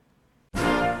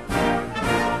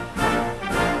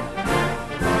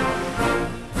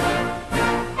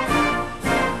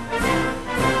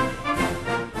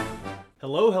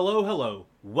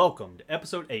Welcome to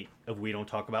episode 8 of We Don't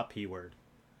Talk About P-Word.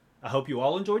 I hope you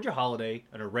all enjoyed your holiday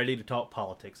and are ready to talk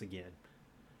politics again.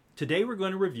 Today we're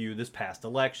going to review this past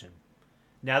election.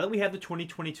 Now that we have the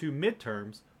 2022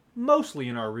 midterms mostly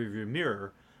in our rearview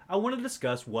mirror, I want to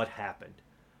discuss what happened.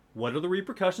 What are the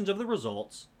repercussions of the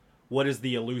results? What is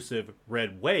the elusive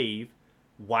red wave?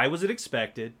 Why was it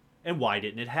expected? And why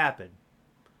didn't it happen?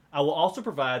 I will also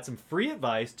provide some free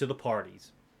advice to the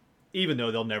parties, even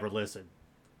though they'll never listen.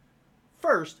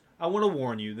 First, I want to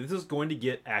warn you that this is going to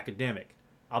get academic.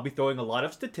 I'll be throwing a lot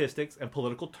of statistics and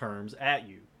political terms at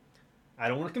you. I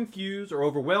don't want to confuse or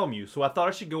overwhelm you, so I thought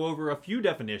I should go over a few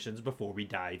definitions before we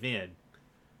dive in.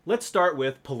 Let's start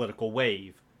with political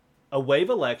wave. A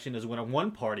wave election is when one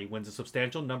party wins a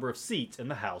substantial number of seats in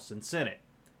the House and Senate.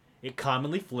 It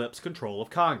commonly flips control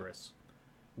of Congress.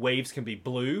 Waves can be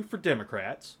blue for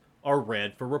Democrats or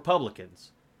red for Republicans.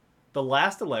 The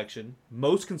last election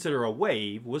most consider a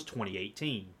wave was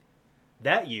 2018.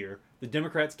 That year, the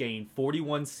Democrats gained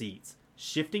 41 seats,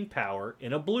 shifting power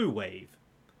in a blue wave.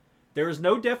 There is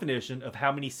no definition of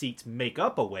how many seats make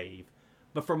up a wave,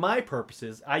 but for my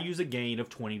purposes, I use a gain of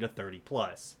 20 to 30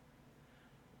 plus.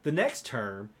 The next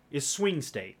term is swing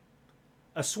state.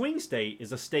 A swing state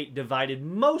is a state divided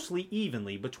mostly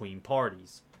evenly between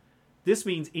parties. This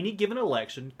means any given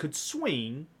election could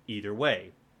swing either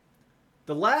way.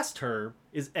 The last term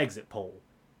is exit poll.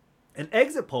 An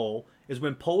exit poll is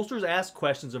when pollsters ask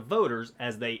questions of voters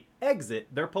as they exit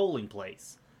their polling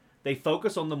place. They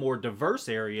focus on the more diverse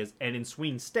areas and in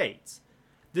swing states.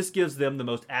 This gives them the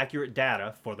most accurate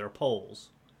data for their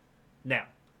polls. Now,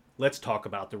 let's talk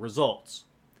about the results.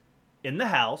 In the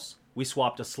House, we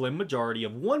swapped a slim majority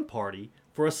of one party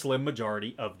for a slim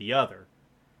majority of the other.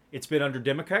 It's been under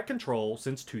Democrat control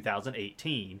since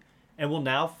 2018 and will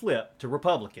now flip to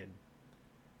Republican.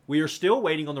 We are still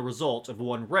waiting on the results of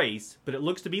one race, but it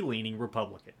looks to be leaning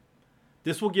Republican.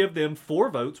 This will give them 4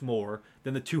 votes more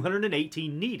than the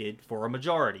 218 needed for a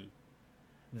majority.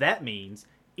 That means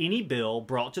any bill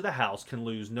brought to the House can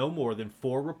lose no more than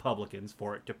 4 Republicans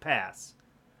for it to pass.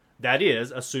 That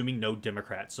is, assuming no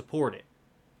Democrats support it.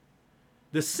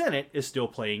 The Senate is still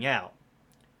playing out.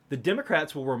 The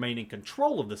Democrats will remain in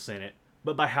control of the Senate,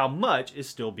 but by how much is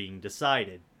still being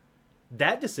decided.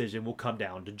 That decision will come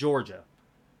down to Georgia.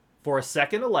 For a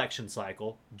second election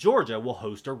cycle, Georgia will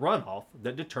host a runoff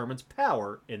that determines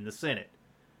power in the Senate.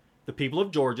 The people of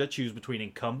Georgia choose between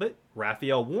incumbent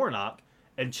Raphael Warnock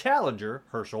and challenger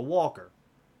Herschel Walker.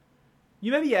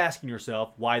 You may be asking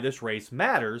yourself why this race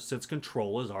matters since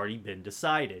control has already been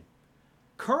decided.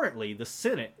 Currently, the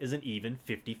Senate is an even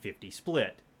 50-50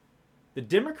 split. The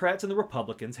Democrats and the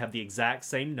Republicans have the exact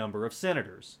same number of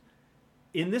senators.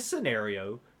 In this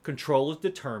scenario, control is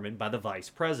determined by the vice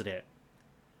president.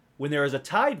 When there is a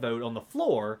tied vote on the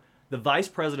floor, the vice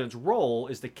president's role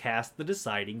is to cast the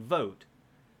deciding vote.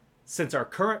 Since our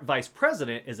current vice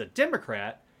president is a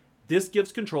Democrat, this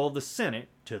gives control of the Senate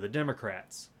to the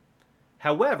Democrats.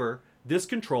 However, this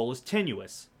control is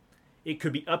tenuous. It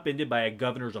could be upended by a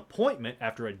governor's appointment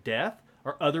after a death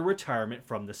or other retirement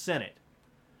from the Senate.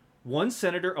 One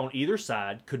senator on either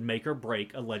side could make or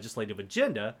break a legislative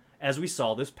agenda, as we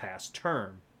saw this past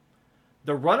term.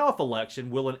 The runoff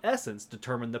election will in essence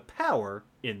determine the power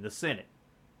in the Senate.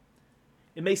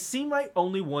 It may seem like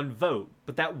only one vote,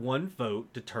 but that one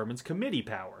vote determines committee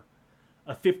power.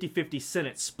 A 50-50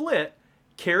 Senate split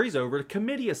carries over to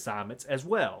committee assignments as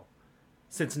well.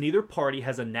 Since neither party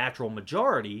has a natural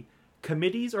majority,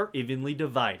 committees are evenly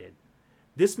divided.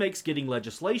 This makes getting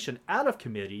legislation out of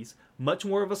committees much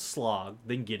more of a slog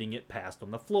than getting it passed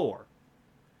on the floor.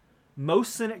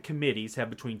 Most Senate committees have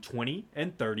between 20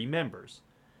 and 30 members.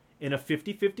 In a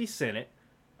 50-50 Senate,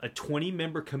 a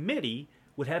 20-member committee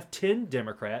would have 10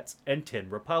 Democrats and 10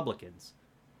 Republicans.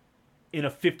 In a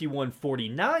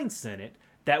 51-49 Senate,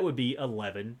 that would be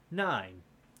 11-9.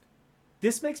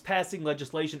 This makes passing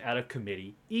legislation out of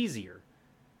committee easier.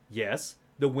 Yes,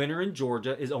 the winner in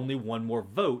Georgia is only one more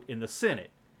vote in the Senate.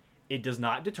 It does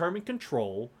not determine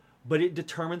control, but it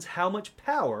determines how much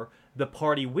power the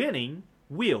party winning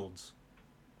wields.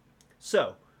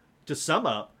 So, to sum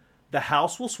up, the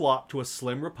House will swap to a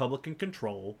slim Republican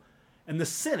control, and the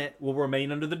Senate will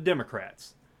remain under the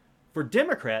Democrats. For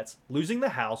Democrats, losing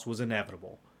the House was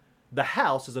inevitable. The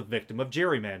House is a victim of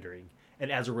gerrymandering,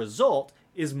 and as a result,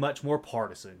 is much more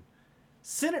partisan.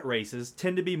 Senate races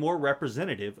tend to be more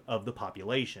representative of the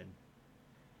population.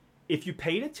 If you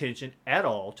paid attention at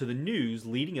all to the news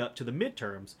leading up to the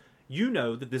midterms, you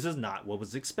know that this is not what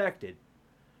was expected.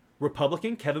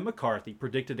 Republican Kevin McCarthy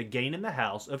predicted a gain in the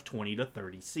House of 20 to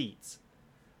 30 seats.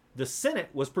 The Senate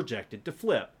was projected to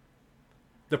flip.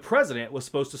 The president was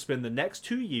supposed to spend the next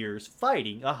 2 years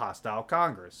fighting a hostile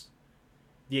Congress.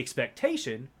 The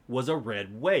expectation was a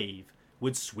red wave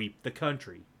would sweep the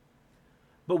country.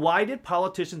 But why did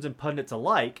politicians and pundits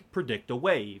alike predict a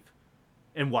wave?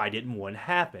 And why didn't one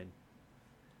happen?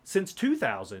 Since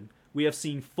 2000, we have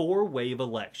seen 4 wave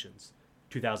elections: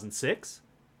 2006,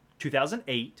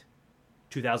 2008,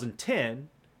 2010,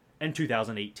 and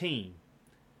 2018.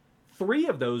 3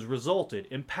 of those resulted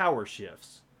in power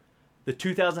shifts. The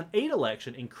 2008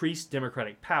 election increased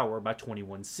Democratic power by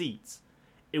 21 seats.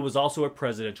 It was also a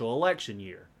presidential election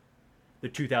year. The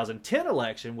 2010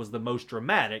 election was the most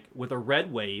dramatic, with a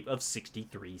red wave of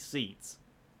 63 seats.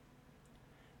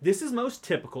 This is most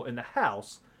typical in the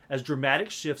House, as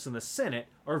dramatic shifts in the Senate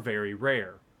are very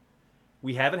rare.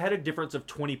 We haven't had a difference of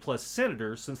 20 plus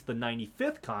senators since the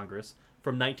 95th Congress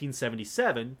from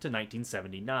 1977 to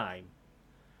 1979.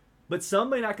 But some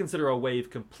may not consider a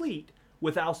wave complete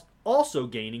without also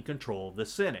gaining control of the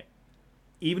Senate,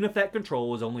 even if that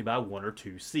control is only by 1 or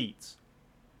 2 seats.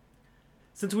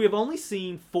 Since we have only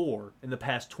seen 4 in the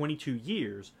past 22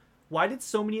 years, why did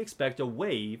so many expect a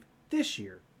wave this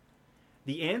year?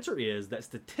 The answer is that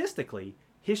statistically,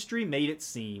 history made it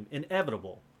seem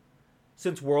inevitable.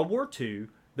 Since World War II,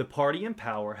 the party in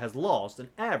power has lost an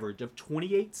average of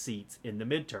 28 seats in the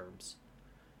midterms.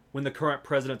 When the current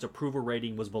president's approval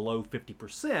rating was below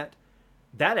 50%,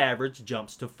 that average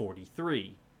jumps to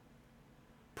 43.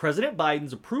 President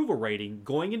Biden's approval rating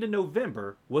going into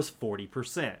November was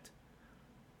 40%.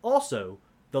 Also,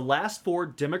 the last 4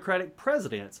 Democratic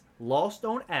presidents lost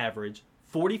on average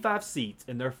 45 seats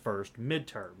in their first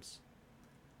midterms.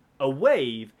 A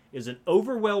wave is an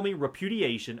overwhelming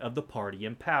repudiation of the party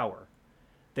in power.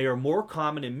 They are more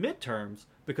common in midterms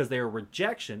because they are a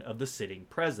rejection of the sitting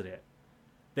president.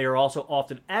 They are also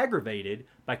often aggravated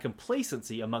by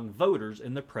complacency among voters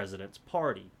in the president's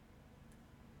party.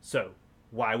 So,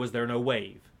 why was there no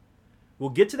wave? We'll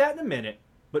get to that in a minute,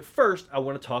 but first I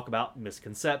want to talk about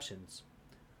misconceptions.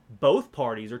 Both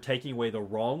parties are taking away the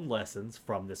wrong lessons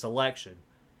from this election.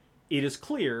 It is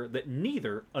clear that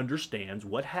neither understands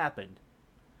what happened.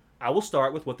 I will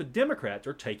start with what the Democrats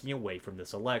are taking away from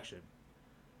this election.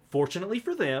 Fortunately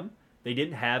for them, they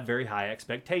didn't have very high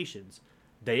expectations.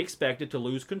 They expected to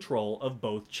lose control of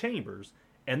both chambers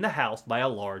and the House by a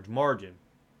large margin.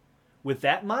 With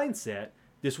that mindset,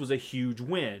 this was a huge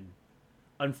win.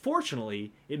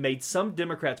 Unfortunately, it made some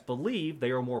Democrats believe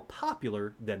they are more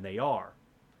popular than they are.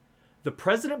 The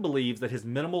president believes that his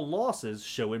minimal losses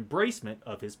show embracement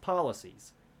of his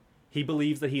policies. He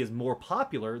believes that he is more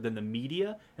popular than the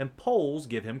media and polls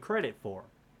give him credit for.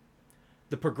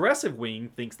 The progressive wing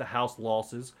thinks the House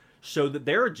losses show that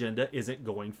their agenda isn't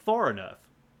going far enough.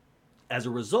 As a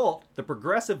result, the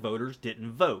progressive voters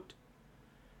didn't vote.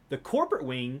 The corporate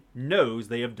wing knows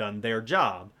they have done their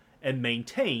job and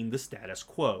maintain the status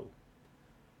quo.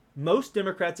 Most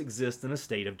Democrats exist in a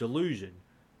state of delusion.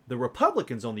 The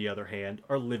Republicans, on the other hand,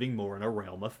 are living more in a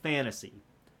realm of fantasy.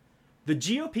 The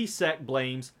GOP sect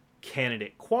blames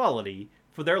candidate quality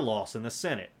for their loss in the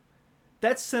Senate.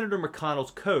 That's Senator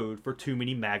McConnell's code for too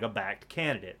many MAGA-backed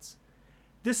candidates.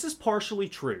 This is partially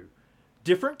true.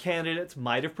 Different candidates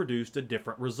might have produced a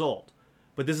different result,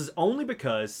 but this is only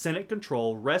because Senate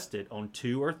control rested on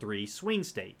 2 or 3 swing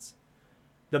states.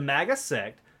 The MAGA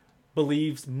sect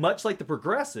believes, much like the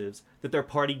progressives, that their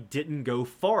party didn't go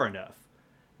far enough.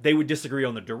 They would disagree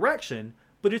on the direction,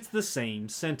 but it's the same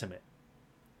sentiment.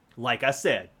 Like I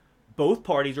said, both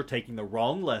parties are taking the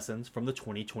wrong lessons from the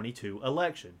 2022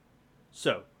 election.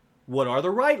 So, what are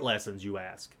the right lessons, you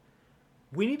ask?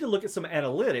 We need to look at some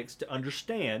analytics to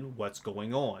understand what's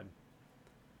going on.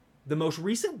 The most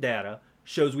recent data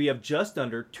shows we have just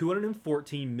under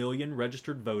 214 million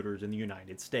registered voters in the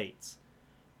United States.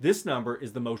 This number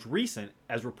is the most recent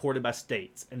as reported by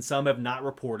states, and some have not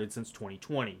reported since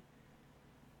 2020.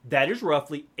 That is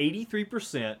roughly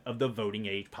 83% of the voting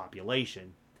age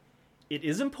population. It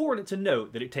is important to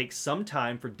note that it takes some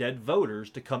time for dead voters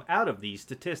to come out of these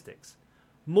statistics.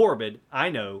 Morbid, I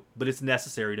know, but it's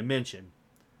necessary to mention.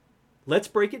 Let's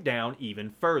break it down even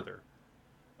further.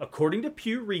 According to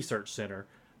Pew Research Center,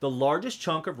 the largest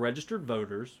chunk of registered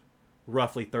voters,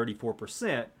 roughly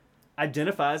 34%,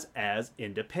 identifies as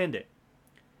independent.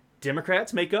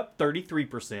 Democrats make up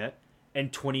 33%,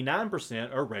 and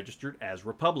 29% are registered as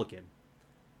Republican.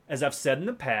 As I've said in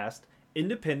the past,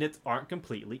 independents aren't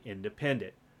completely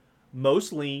independent.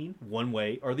 Most lean one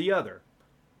way or the other.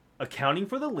 Accounting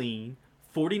for the lean,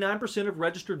 49% of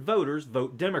registered voters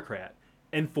vote Democrat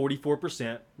and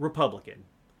 44% Republican.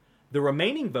 The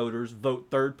remaining voters vote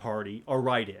third party or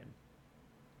write-in.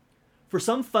 For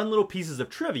some fun little pieces of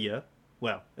trivia,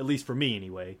 well, at least for me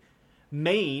anyway,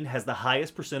 Maine has the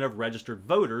highest percent of registered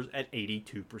voters at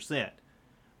 82%.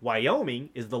 Wyoming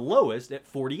is the lowest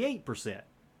at 48%.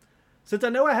 Since I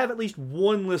know I have at least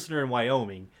one listener in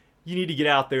Wyoming, you need to get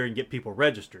out there and get people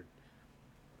registered.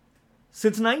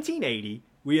 Since 1980,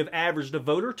 we have averaged a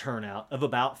voter turnout of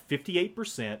about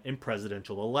 58% in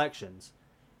presidential elections.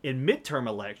 In midterm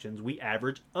elections, we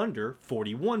average under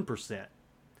 41%.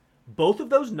 Both of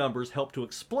those numbers help to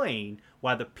explain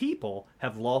why the people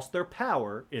have lost their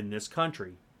power in this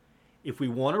country. If we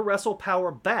want to wrestle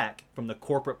power back from the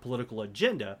corporate political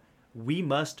agenda, we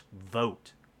must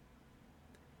vote.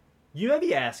 You may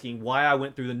be asking why I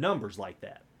went through the numbers like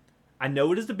that. I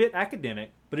know it is a bit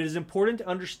academic, but it is important to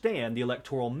understand the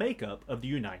electoral makeup of the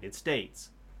United States.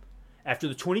 After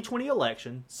the 2020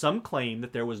 election, some claim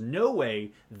that there was no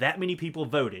way that many people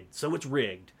voted, so it's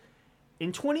rigged.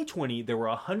 In 2020, there were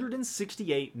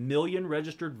 168 million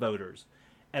registered voters,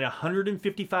 and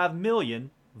 155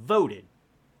 million voted.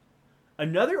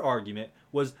 Another argument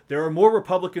was there are more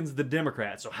Republicans than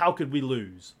Democrats, so how could we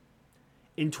lose?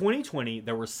 In 2020,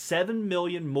 there were 7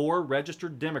 million more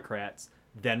registered Democrats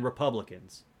than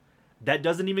Republicans. That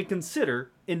doesn't even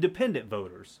consider independent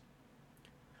voters.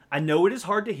 I know it is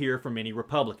hard to hear from many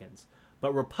Republicans,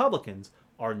 but Republicans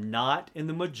are not in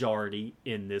the majority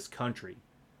in this country.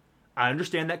 I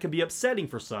understand that can be upsetting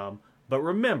for some, but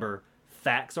remember,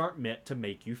 facts aren't meant to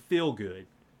make you feel good.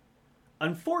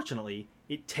 Unfortunately,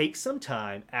 it takes some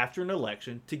time after an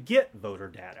election to get voter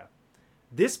data.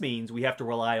 This means we have to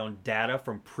rely on data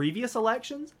from previous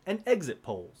elections and exit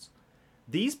polls.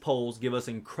 These polls give us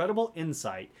incredible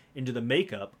insight into the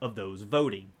makeup of those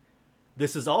voting.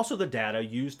 This is also the data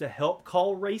used to help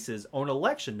call races on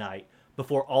election night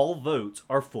before all votes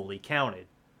are fully counted.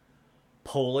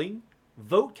 Polling,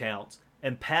 vote counts,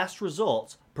 and past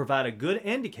results provide a good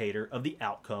indicator of the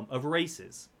outcome of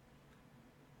races.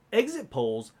 Exit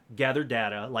polls gather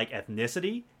data like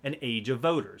ethnicity and age of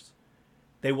voters.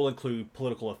 They will include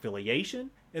political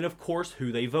affiliation and, of course,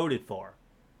 who they voted for.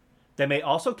 They may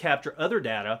also capture other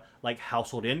data like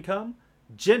household income,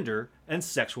 gender, and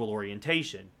sexual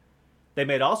orientation. They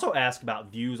may also ask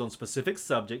about views on specific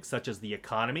subjects such as the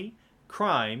economy,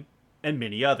 crime, and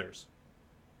many others.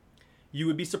 You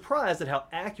would be surprised at how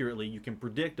accurately you can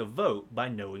predict a vote by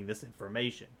knowing this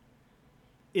information.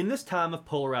 In this time of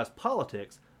polarized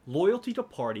politics, loyalty to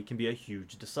party can be a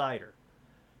huge decider.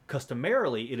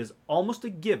 Customarily, it is almost a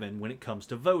given when it comes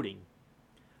to voting.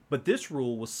 But this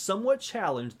rule was somewhat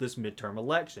challenged this midterm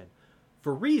election,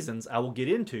 for reasons I will get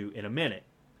into in a minute.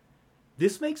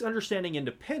 This makes understanding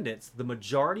independence, the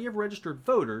majority of registered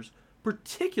voters,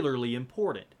 particularly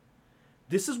important.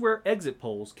 This is where exit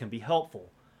polls can be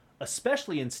helpful,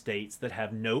 especially in states that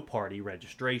have no party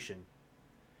registration.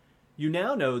 You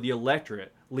now know the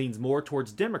electorate leans more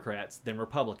towards Democrats than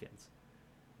Republicans.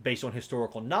 Based on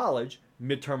historical knowledge,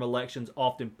 midterm elections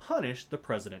often punish the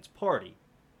president's party.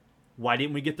 Why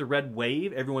didn't we get the red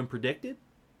wave everyone predicted?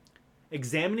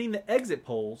 Examining the exit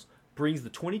polls brings the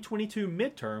 2022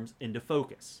 midterms into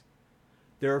focus.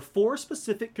 There are 4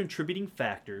 specific contributing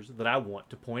factors that I want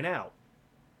to point out.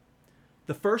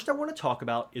 The first I want to talk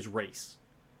about is race.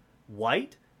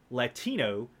 White,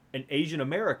 Latino, and Asian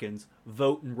Americans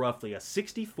vote in roughly a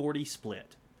 60-40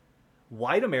 split.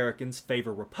 White Americans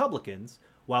favor Republicans,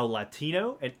 while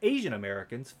Latino and Asian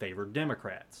Americans favor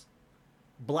Democrats.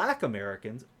 Black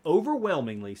Americans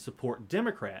overwhelmingly support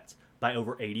Democrats by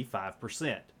over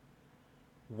 85%.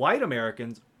 White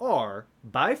Americans are,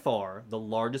 by far, the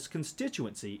largest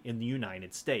constituency in the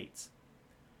United States.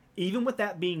 Even with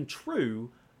that being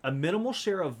true, a minimal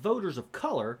share of voters of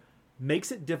color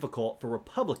makes it difficult for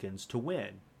Republicans to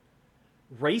win.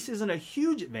 Race isn't a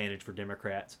huge advantage for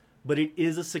Democrats, but it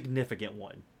is a significant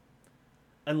one.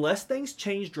 Unless things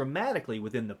change dramatically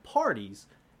within the parties,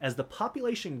 as the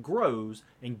population grows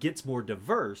and gets more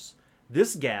diverse,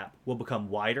 this gap will become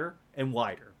wider and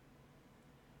wider.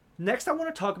 Next, I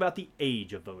want to talk about the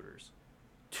age of voters.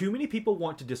 Too many people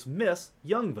want to dismiss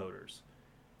young voters.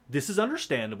 This is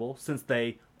understandable since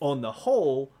they, on the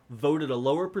whole, voted a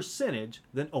lower percentage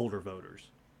than older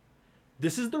voters.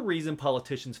 This is the reason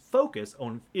politicians focus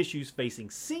on issues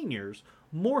facing seniors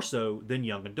more so than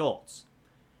young adults.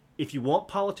 If you want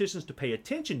politicians to pay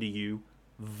attention to you,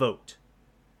 vote.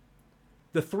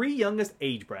 The 3 youngest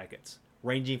age brackets,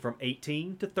 ranging from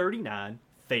 18 to 39,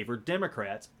 favored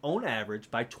Democrats on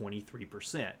average by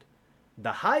 23%,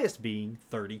 the highest being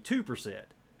 32%.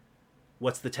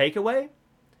 What's the takeaway?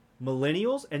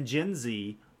 Millennials and Gen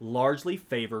Z largely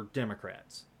favor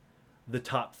Democrats. The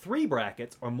top 3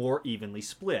 brackets are more evenly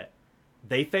split.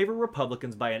 They favor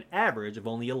Republicans by an average of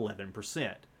only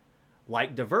 11%.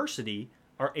 Like diversity,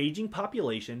 our aging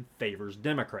population favors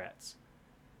Democrats.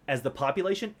 As the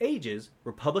population ages,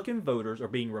 Republican voters are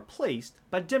being replaced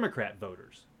by Democrat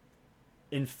voters.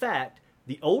 In fact,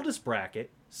 the oldest bracket,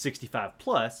 65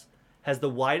 plus, has the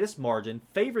widest margin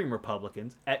favoring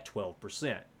Republicans at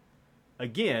 12%.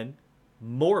 Again,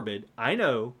 morbid, I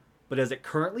know, but as it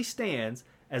currently stands,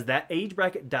 as that age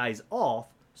bracket dies off,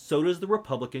 so does the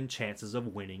Republican chances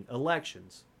of winning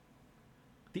elections.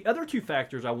 The other two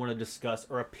factors I want to discuss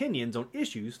are opinions on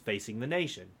issues facing the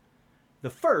nation. The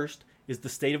first is the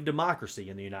state of democracy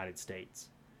in the United States.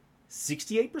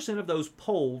 68% of those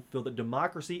polled feel that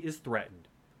democracy is threatened.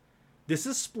 This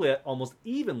is split almost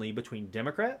evenly between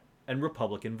Democrat and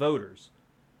Republican voters.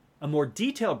 A more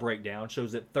detailed breakdown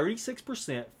shows that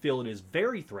 36% feel it is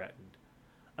very threatened.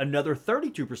 Another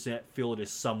 32% feel it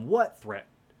is somewhat threatened.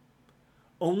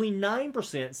 Only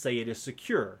 9% say it is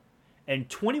secure, and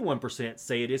 21%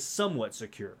 say it is somewhat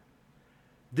secure.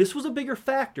 This was a bigger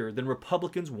factor than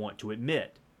Republicans want to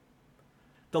admit.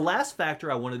 The last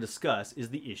factor I want to discuss is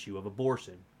the issue of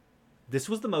abortion. This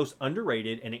was the most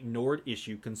underrated and ignored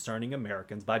issue concerning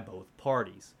Americans by both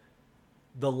parties.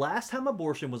 The last time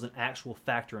abortion was an actual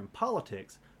factor in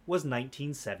politics was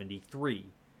 1973.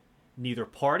 Neither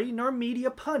party nor media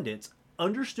pundits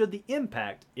understood the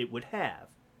impact it would have.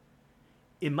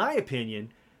 In my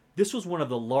opinion, this was one of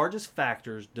the largest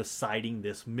factors deciding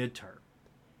this midterm.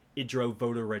 It drove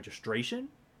voter registration,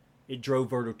 it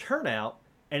drove voter turnout,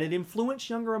 and it influenced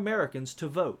younger Americans to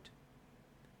vote.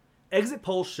 Exit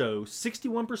polls show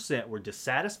 61% were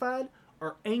dissatisfied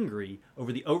or angry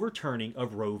over the overturning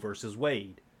of Roe v.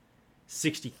 Wade.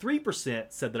 63%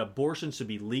 said that abortion should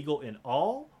be legal in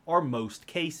all or most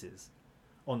cases.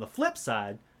 On the flip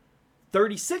side,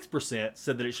 36%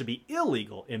 said that it should be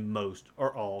illegal in most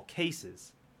or all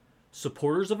cases.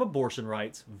 Supporters of abortion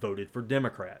rights voted for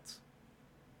Democrats.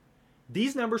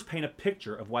 These numbers paint a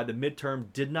picture of why the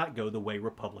midterm did not go the way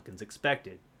Republicans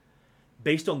expected.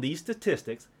 Based on these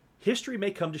statistics, history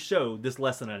may come to show this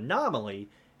less an anomaly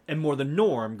and more the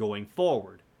norm going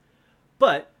forward.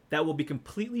 But that will be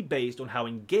completely based on how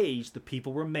engaged the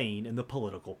people remain in the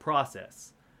political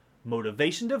process.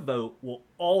 Motivation to vote will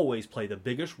always play the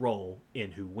biggest role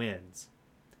in who wins.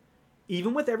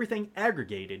 Even with everything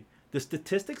aggregated, the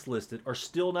statistics listed are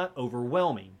still not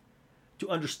overwhelming. To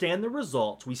understand the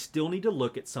results, we still need to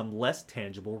look at some less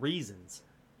tangible reasons.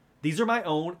 These are my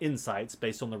own insights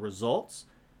based on the results,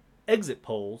 exit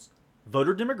polls,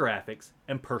 voter demographics,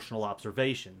 and personal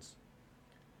observations.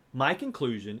 My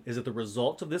conclusion is that the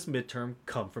results of this midterm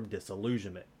come from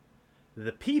disillusionment.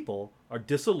 The people are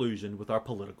disillusioned with our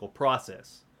political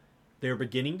process. They are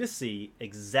beginning to see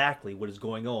exactly what is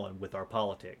going on with our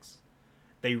politics.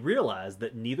 They realize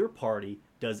that neither party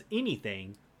does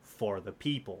anything for the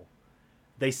people.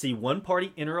 They see one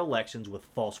party enter elections with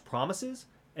false promises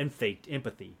and faked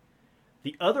empathy.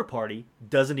 The other party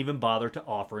doesn't even bother to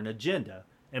offer an agenda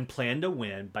and plan to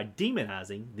win by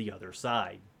demonizing the other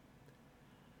side.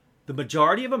 The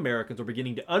majority of Americans are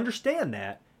beginning to understand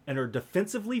that and are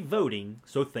defensively voting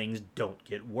so things don't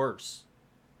get worse.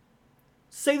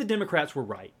 Say the Democrats were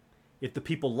right. If the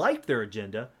people liked their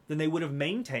agenda, then they would have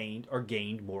maintained or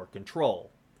gained more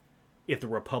control. If the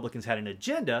Republicans had an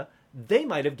agenda, they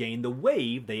might have gained the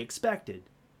wave they expected.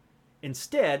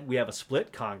 Instead, we have a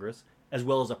split Congress, as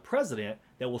well as a president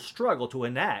that will struggle to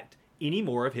enact any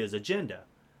more of his agenda.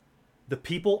 The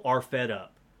people are fed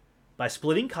up. By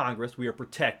splitting Congress, we are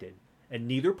protected, and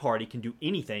neither party can do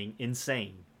anything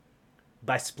insane.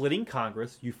 By splitting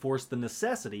Congress, you force the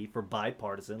necessity for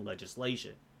bipartisan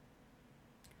legislation.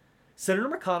 Senator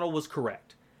McConnell was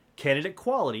correct. Candidate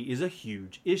quality is a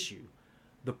huge issue.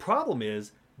 The problem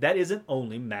is that isn't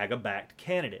only MAGA-backed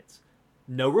candidates.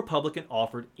 No Republican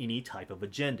offered any type of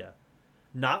agenda.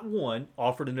 Not one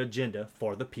offered an agenda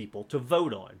for the people to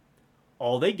vote on.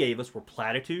 All they gave us were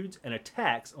platitudes and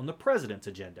attacks on the president's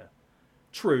agenda.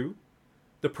 True,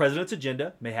 the president's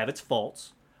agenda may have its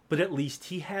faults, but at least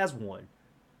he has one.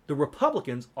 The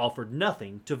Republicans offered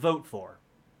nothing to vote for.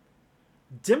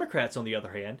 Democrats, on the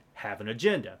other hand, have an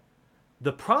agenda.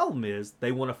 The problem is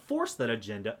they want to force that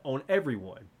agenda on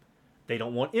everyone. They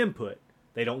don't want input.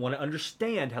 They don't want to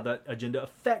understand how that agenda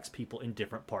affects people in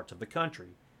different parts of the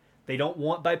country. They don't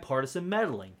want bipartisan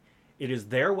meddling. It is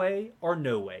their way or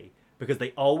no way, because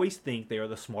they always think they are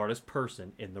the smartest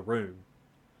person in the room.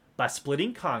 By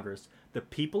splitting Congress, the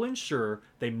people ensure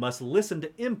they must listen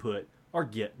to input or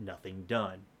get nothing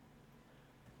done.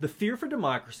 The fear for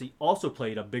democracy also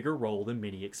played a bigger role than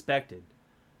many expected.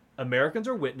 Americans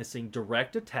are witnessing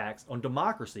direct attacks on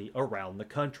democracy around the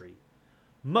country.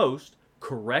 Most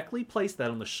correctly place that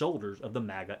on the shoulders of the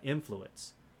MAGA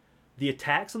influence. The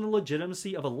attacks on the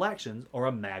legitimacy of elections are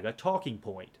a MAGA talking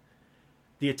point.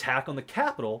 The attack on the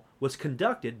Capitol was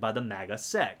conducted by the MAGA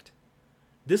sect.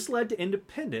 This led to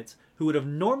independents who would have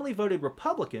normally voted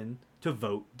Republican to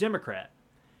vote Democrat.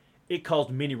 It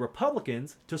caused many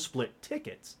Republicans to split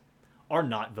tickets, or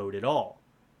not vote at all.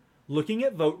 Looking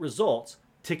at vote results,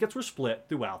 tickets were split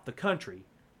throughout the country.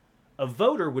 A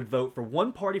voter would vote for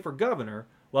one party for governor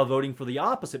while voting for the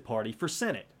opposite party for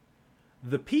Senate.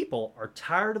 The people are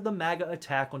tired of the MAGA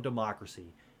attack on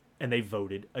democracy, and they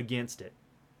voted against it.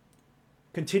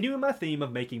 Continuing my theme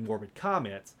of making morbid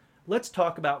comments, let's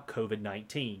talk about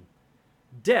COVID-19.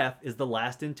 Death is the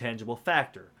last intangible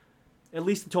factor, at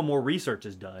least until more research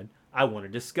is done, I want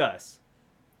to discuss.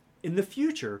 In the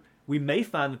future, we may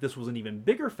find that this was an even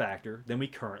bigger factor than we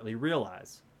currently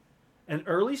realize. An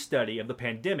early study of the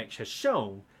pandemic has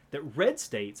shown that red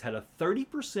states had a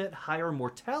 30% higher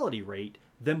mortality rate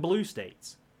than blue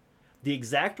states. The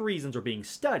exact reasons are being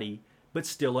studied, but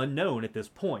still unknown at this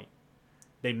point.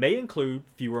 They may include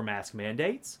fewer mask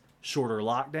mandates, shorter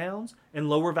lockdowns, and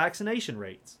lower vaccination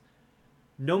rates.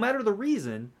 No matter the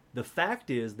reason, the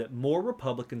fact is that more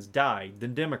Republicans died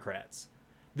than Democrats.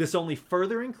 This only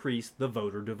further increased the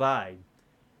voter divide.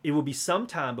 It will be some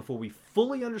time before we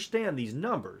fully understand these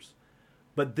numbers,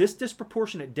 but this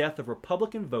disproportionate death of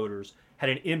Republican voters had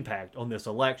an impact on this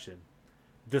election.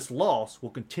 This loss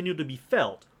will continue to be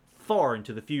felt far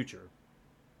into the future.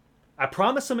 I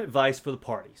promised some advice for the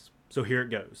parties, so here it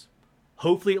goes.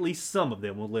 Hopefully at least some of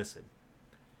them will listen.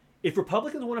 If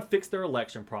Republicans want to fix their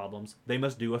election problems, they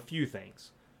must do a few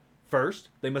things. First,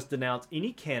 they must denounce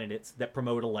any candidates that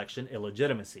promote election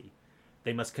illegitimacy.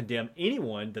 They must condemn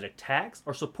anyone that attacks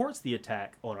or supports the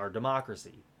attack on our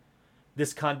democracy.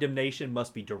 This condemnation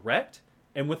must be direct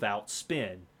and without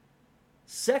spin.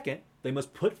 Second, they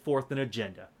must put forth an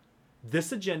agenda.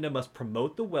 This agenda must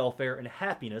promote the welfare and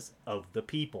happiness of the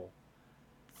people.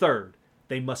 Third,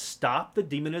 they must stop the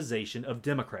demonization of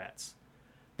Democrats.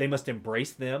 They must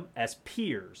embrace them as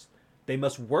peers. They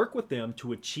must work with them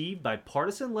to achieve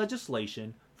bipartisan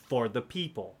legislation for the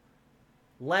people.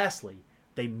 Lastly,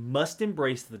 they must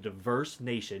embrace the diverse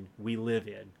nation we live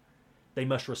in. They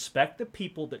must respect the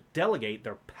people that delegate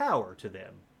their power to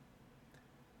them.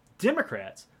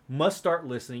 Democrats must start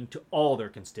listening to all their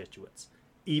constituents,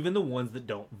 even the ones that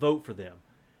don't vote for them.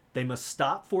 They must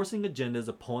stop forcing agendas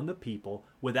upon the people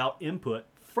without input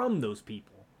from those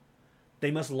people.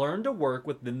 They must learn to work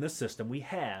within the system we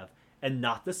have and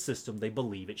not the system they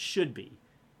believe it should be.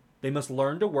 They must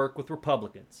learn to work with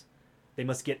Republicans. They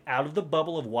must get out of the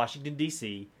bubble of Washington,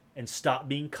 D.C. and stop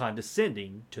being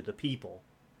condescending to the people.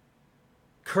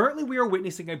 Currently, we are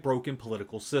witnessing a broken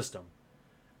political system.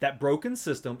 That broken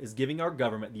system is giving our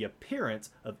government the appearance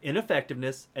of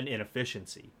ineffectiveness and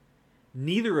inefficiency.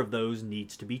 Neither of those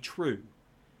needs to be true.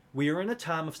 We are in a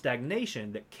time of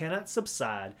stagnation that cannot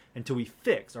subside until we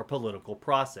fix our political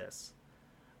process.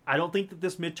 I don't think that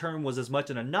this midterm was as much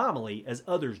an anomaly as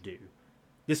others do.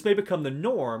 This may become the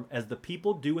norm as the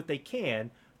people do what they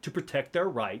can to protect their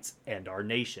rights and our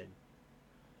nation.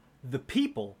 The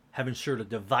people have ensured a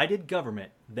divided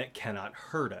government that cannot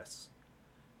hurt us.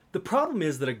 The problem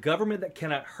is that a government that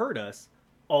cannot hurt us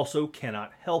also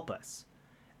cannot help us.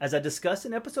 As I discussed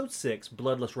in episode 6,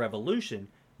 Bloodless Revolution,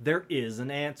 there is an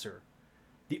answer.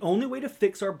 The only way to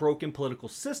fix our broken political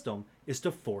system is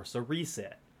to force a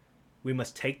reset. We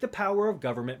must take the power of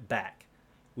government back.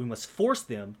 We must force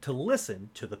them to listen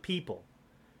to the people.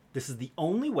 This is the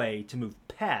only way to move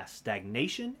past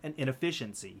stagnation and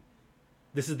inefficiency.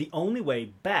 This is the only way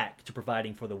back to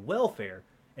providing for the welfare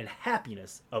and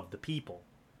happiness of the people.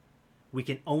 We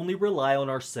can only rely on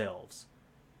ourselves.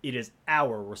 It is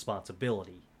our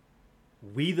responsibility.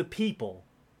 We the people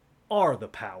are the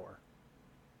power.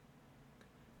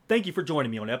 Thank you for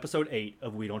joining me on episode 8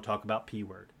 of We Don't Talk About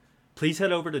P-Word. Please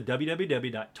head over to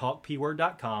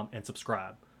www.talkpword.com and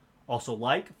subscribe. Also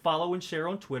like, follow, and share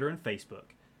on Twitter and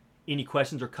Facebook. Any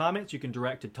questions or comments you can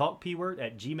direct to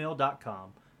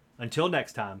talkpword@gmail.com. Until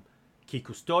next time, qui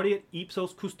custodiet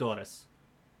ipsos custodes,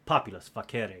 populus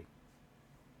facere.